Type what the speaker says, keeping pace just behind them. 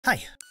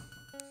Hi,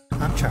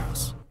 I'm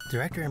Charles,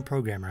 director and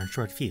programmer on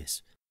Short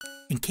Fuse.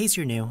 In case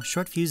you're new,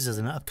 Short Fuse is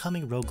an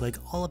upcoming roguelike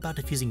all about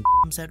defusing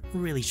bombs that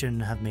really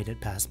shouldn't have made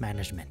it past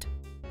management.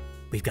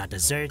 We've got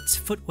desserts,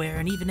 footwear,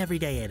 and even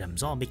everyday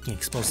items, all making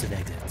explosive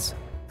exits.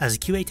 As a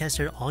QA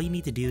tester, all you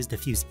need to do is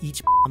defuse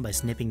each bomb by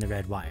snipping the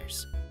red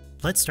wires.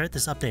 Let's start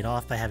this update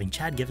off by having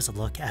Chad give us a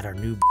look at our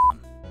new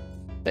bomb.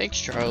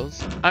 Thanks,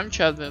 Charles. I'm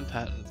Chad Van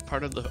Patten,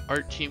 part of the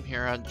art team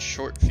here on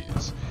Short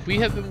Fuse. We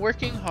have been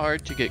working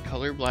hard to get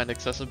colorblind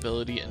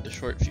accessibility into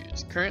Short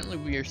Fuse. Currently,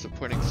 we are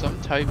supporting some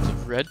types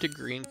of red to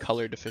green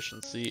color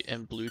deficiency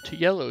and blue to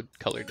yellow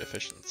color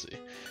deficiency.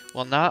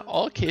 While not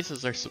all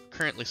cases are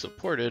currently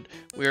supported,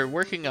 we are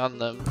working on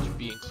them to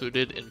be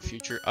included in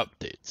future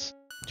updates.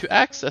 To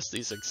access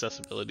these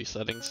accessibility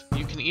settings,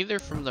 you can either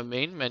from the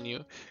main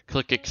menu,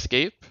 click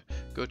Escape,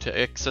 go to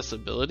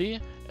Accessibility,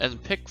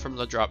 and pick from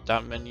the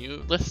drop-down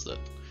menu listed.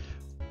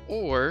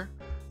 Or,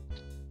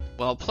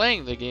 while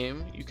playing the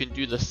game, you can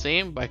do the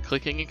same by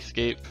clicking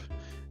Escape,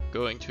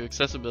 going to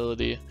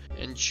Accessibility,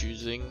 and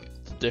choosing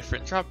the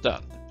different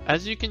drop-down.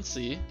 As you can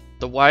see,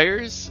 the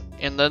wires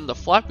and then the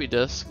floppy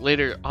disk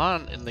later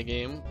on in the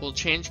game will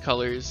change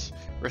colors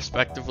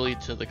respectively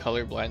to the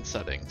colorblind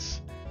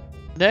settings.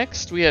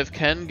 Next, we have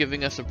Ken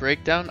giving us a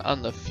breakdown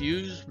on the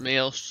Fuse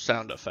Mail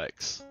sound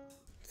effects.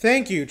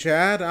 Thank you,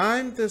 Chad.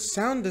 I'm the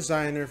sound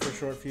designer for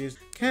Short Fuse,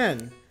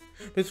 Ken.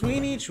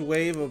 Between each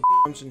wave of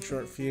bombs in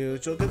Short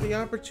Fuse, you'll get the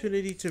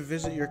opportunity to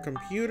visit your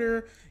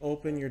computer,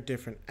 open your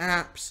different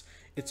apps.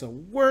 It's a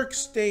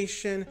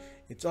workstation.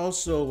 It's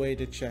also a way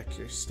to check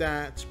your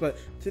stats, but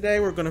today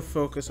we're going to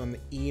focus on the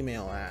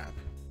email app.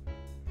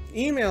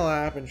 Email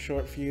app in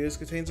Short Fuse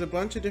contains a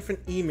bunch of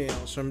different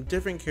emails from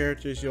different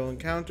characters you'll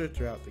encounter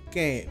throughout the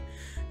game.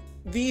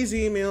 These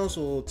emails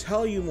will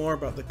tell you more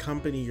about the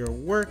company you're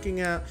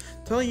working at,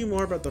 tell you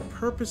more about the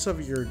purpose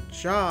of your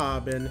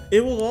job, and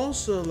it will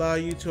also allow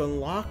you to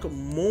unlock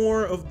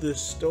more of the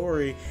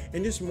story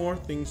and just more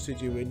things to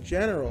do in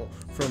general,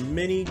 from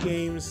mini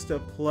games to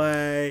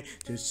play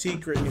to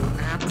secret new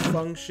app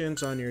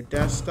functions on your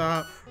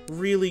desktop.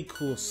 Really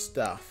cool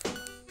stuff.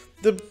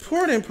 The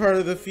important part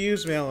of the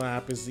Fuse Mail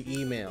app is the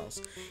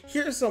emails.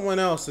 Here's someone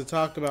else to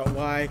talk about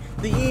why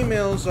the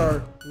emails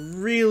are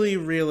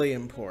really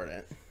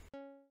important.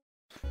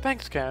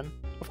 Thanks, Ken.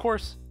 Of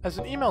course, as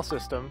an email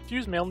system,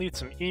 Fuse Mail needs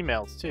some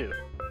emails too.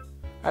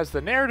 As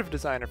the narrative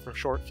designer from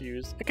Short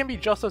Fuse, it can be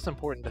just as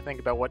important to think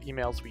about what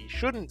emails we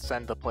shouldn't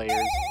send to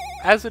players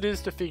as it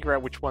is to figure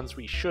out which ones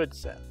we should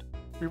send.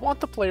 We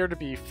want the player to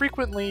be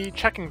frequently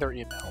checking their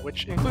email,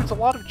 which includes a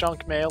lot of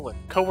junk mail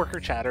and coworker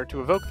chatter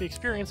to evoke the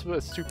experience of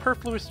a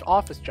superfluous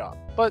office job,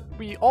 but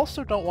we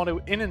also don't want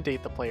to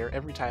inundate the player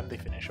every time they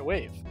finish a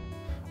wave.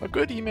 A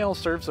good email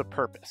serves a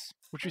purpose,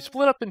 which we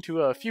split up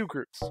into a few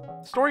groups.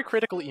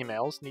 Story-critical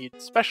emails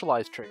need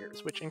specialized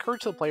triggers, which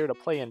encourage the player to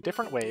play in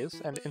different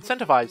ways and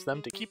incentivize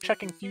them to keep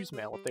checking Fuse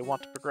Mail if they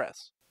want to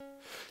progress.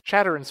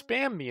 Chatter and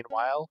spam,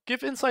 meanwhile,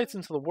 give insights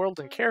into the world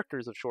and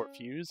characters of Short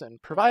Fuse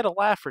and provide a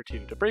laugh or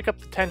two to break up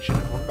the tension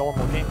of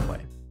normal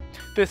gameplay.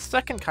 This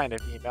second kind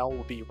of email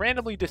will be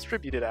randomly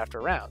distributed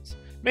after rounds,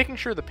 making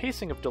sure the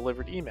pacing of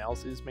delivered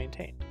emails is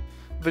maintained.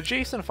 The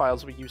JSON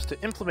files we use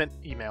to implement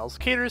emails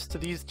caters to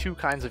these two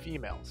kinds of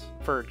emails.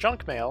 For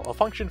junk mail, a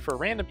function for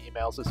random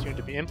emails is soon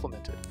to be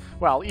implemented,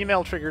 while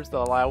email triggers that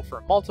allow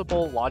for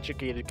multiple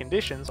logic-gated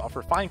conditions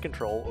offer fine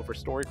control over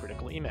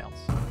story-critical emails.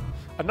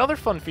 Another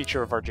fun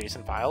feature of our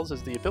JSON files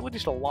is the ability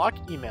to lock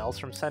emails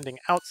from sending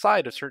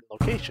outside of certain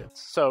locations,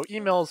 so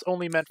emails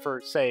only meant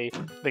for, say,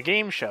 the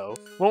game show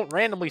won't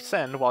randomly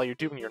send while you're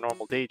doing your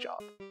normal day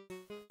job.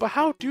 But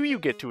how do you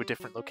get to a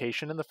different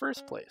location in the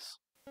first place?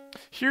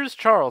 Here's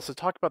Charles to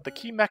talk about the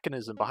key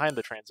mechanism behind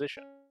the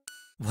transition.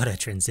 What a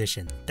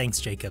transition.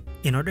 Thanks, Jacob.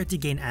 In order to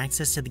gain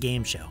access to the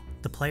game show,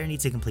 the player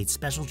needs to complete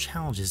special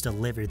challenges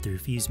delivered through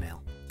Fuse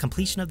Mail.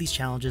 Completion of these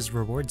challenges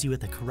rewards you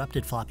with a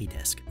corrupted floppy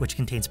disk, which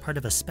contains part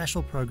of a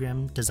special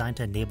program designed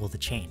to enable the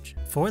change.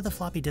 For the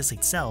floppy disk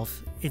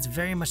itself, it's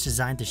very much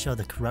designed to show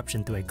the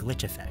corruption through a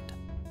glitch effect.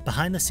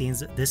 Behind the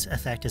scenes, this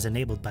effect is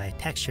enabled by a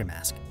texture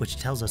mask, which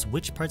tells us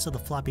which parts of the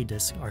floppy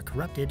disk are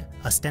corrupted,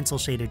 a stencil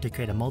shader to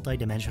create a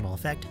multi-dimensional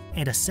effect,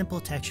 and a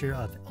simple texture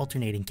of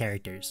alternating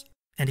characters.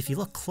 And if you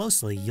look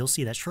closely, you'll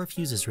see that Short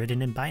Fuse is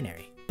written in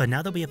binary. But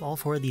now that we have all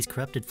four of these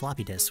corrupted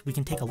floppy disks, we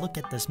can take a look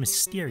at this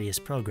mysterious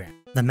program.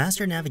 The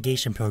Master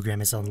Navigation program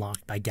is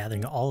unlocked by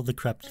gathering all of the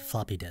corrupted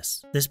floppy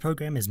disks. This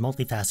program is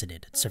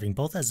multifaceted, serving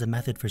both as a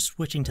method for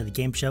switching to the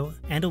game show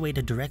and a way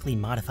to directly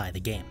modify the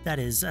game. That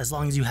is, as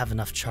long as you have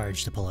enough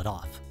charge to pull it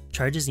off.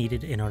 Charge is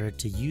needed in order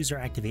to use or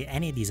activate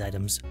any of these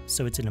items,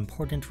 so it's an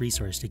important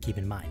resource to keep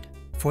in mind.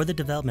 For the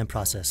development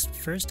process,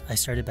 first I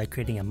started by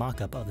creating a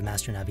mock-up of the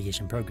Master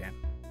Navigation program.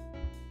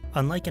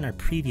 Unlike in our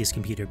previous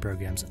computer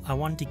programs, I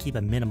wanted to keep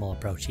a minimal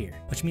approach here,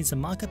 which means the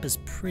mockup is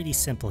pretty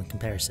simple in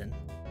comparison.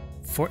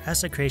 For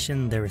asset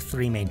creation, there were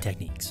three main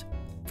techniques.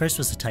 First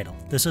was the title.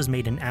 This was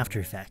made in After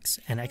Effects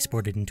and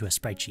exported into a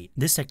sprite sheet.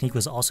 This technique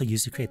was also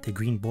used to create the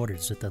green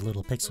borders with the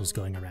little pixels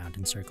going around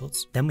in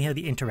circles. Then we have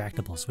the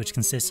interactables, which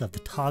consists of the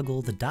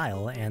toggle, the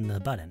dial, and the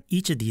button.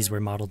 Each of these were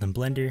modeled in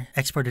Blender,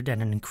 exported at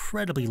an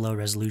incredibly low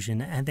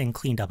resolution, and then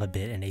cleaned up a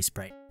bit in a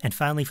sprite. And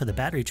finally, for the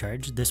battery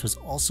charge, this was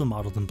also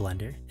modeled in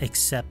Blender,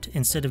 except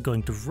instead of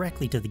going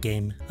directly to the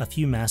game, a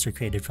few masks were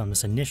created from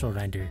this initial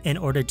render in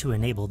order to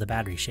enable the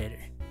battery shader.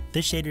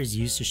 This shader is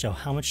used to show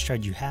how much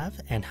charge you have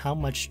and how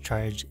much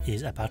charge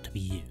is about to be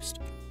used.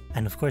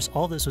 And of course,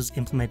 all this was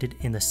implemented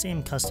in the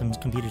same custom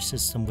computer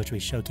system which we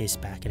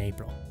showcased back in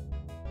April.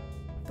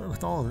 But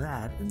with all of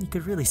that, you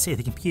could really say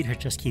the computer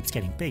just keeps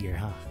getting bigger,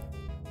 huh?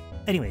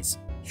 Anyways,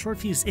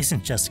 ShortFuse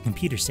isn't just a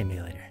computer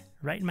simulator,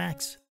 right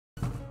Max?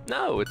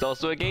 No, it's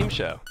also a game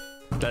show.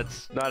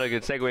 That's not a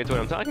good segue into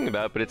what I'm talking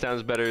about, but it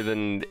sounds better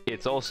than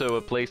it's also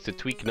a place to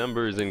tweak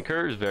numbers and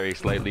curves very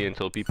slightly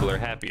until people are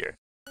happier.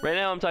 Right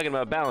now I'm talking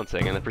about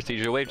balancing and the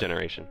procedural wave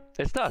generation.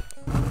 It's tough.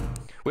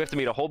 We have to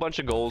meet a whole bunch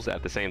of goals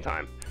at the same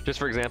time. Just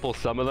for example,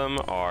 some of them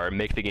are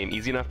make the game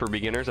easy enough for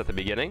beginners at the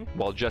beginning,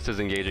 while just as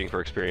engaging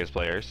for experienced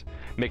players.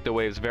 Make the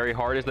waves very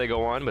hard as they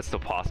go on, but still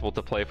possible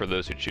to play for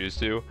those who choose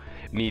to.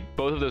 Meet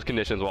both of those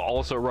conditions while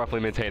also roughly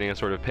maintaining a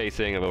sort of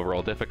pacing of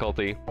overall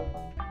difficulty.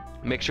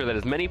 Make sure that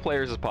as many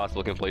players as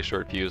possible can play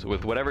ShortFuse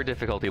with whatever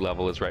difficulty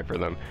level is right for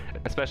them,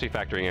 especially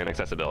factoring in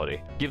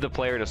accessibility. Give the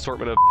player an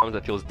assortment of bombs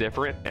that feels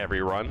different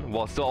every run,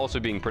 while still also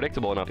being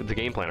predictable enough to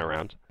game plan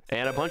around.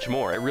 And a bunch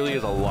more. It really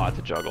is a lot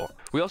to juggle.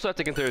 We also have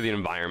to consider the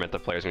environment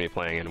that players are going to be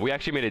playing in. We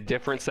actually made a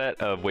different set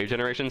of wave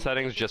generation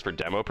settings just for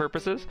demo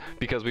purposes,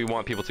 because we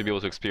want people to be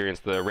able to experience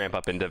the ramp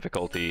up in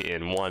difficulty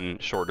in one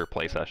shorter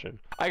play session.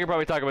 I could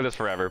probably talk about this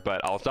forever,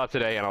 but I'll stop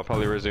today and I'll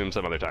probably resume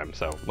some other time,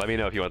 so let me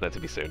know if you want that to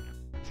be soon.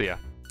 See ya.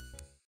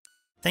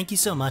 Thank you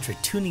so much for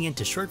tuning in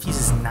to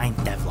ShortFuse's 9th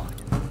devlog.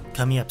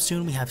 Coming up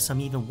soon, we have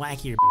some even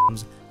wackier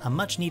bombs, a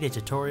much needed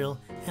tutorial,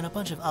 and a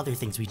bunch of other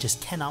things we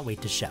just cannot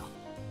wait to show.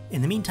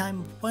 In the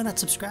meantime, why not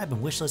subscribe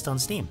and wishlist on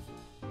Steam?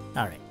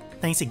 Alright,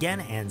 thanks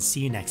again and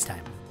see you next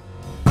time.